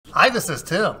Hi, this is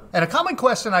Tim, and a common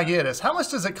question I get is how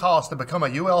much does it cost to become a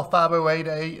UL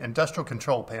 508A industrial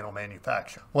control panel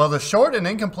manufacturer? Well, the short and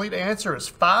incomplete answer is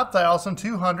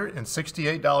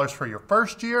 $5,268 for your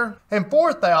first year and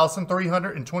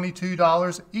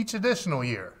 $4,322 each additional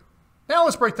year. Now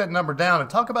let's break that number down and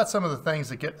talk about some of the things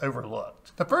that get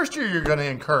overlooked. The first year you're going to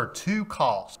incur two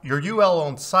costs. Your UL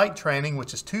on-site training,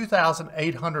 which is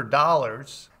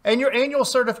 $2,800, and your annual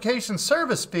certification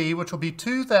service fee, which will be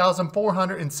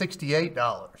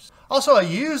 $2,468. Also, I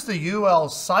use the UL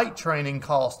site training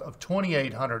cost of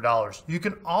 $2,800. You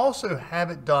can also have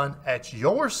it done at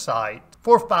your site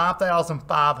for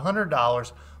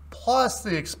 $5,500 plus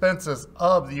the expenses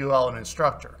of the UL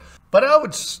instructor. But I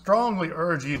would strongly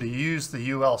urge you to use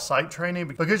the UL site training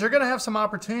because you're going to have some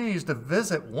opportunities to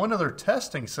visit one of their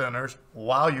testing centers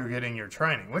while you're getting your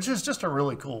training, which is just a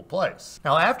really cool place.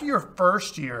 Now, after your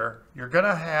first year, you're going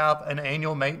to have an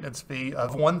annual maintenance fee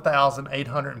of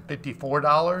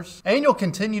 $1,854, and you'll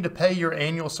continue to pay your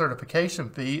annual certification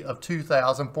fee of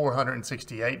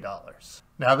 $2,468.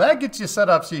 Now, that gets you set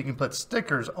up so you can put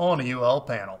stickers on a UL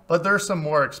panel, but there's some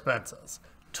more expenses.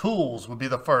 Tools would be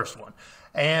the first one.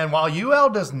 And while UL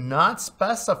does not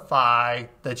specify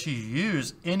that you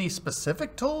use any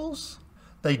specific tools,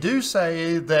 they do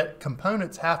say that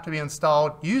components have to be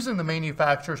installed using the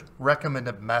manufacturer's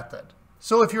recommended method.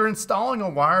 So if you're installing a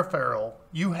wire ferrule,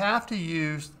 you have to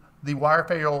use the wire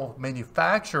ferrule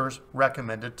manufacturer's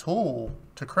recommended tool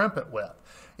to crimp it with.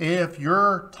 If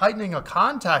you're tightening a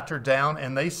contactor down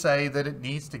and they say that it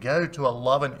needs to go to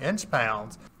 11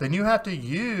 inch-pounds, then you have to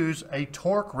use a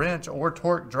torque wrench or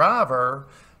torque driver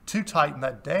to tighten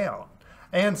that down.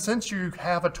 And since you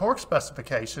have a torque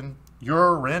specification,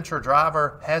 your wrench or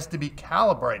driver has to be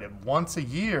calibrated once a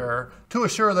year to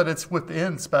assure that it's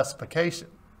within specification.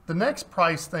 The next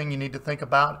price thing you need to think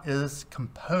about is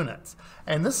components.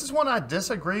 And this is one I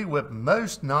disagree with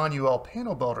most non-UL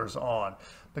panel builders on,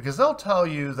 because they'll tell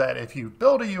you that if you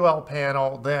build a UL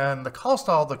panel, then the cost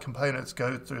of all the components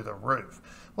go through the roof.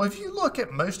 Well, if you look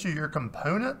at most of your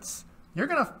components, you're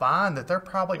going to find that they're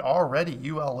probably already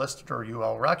UL listed or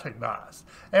UL recognized.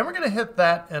 And we're going to hit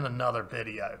that in another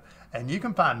video. And you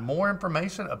can find more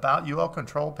information about UL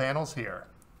control panels here.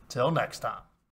 Till next time.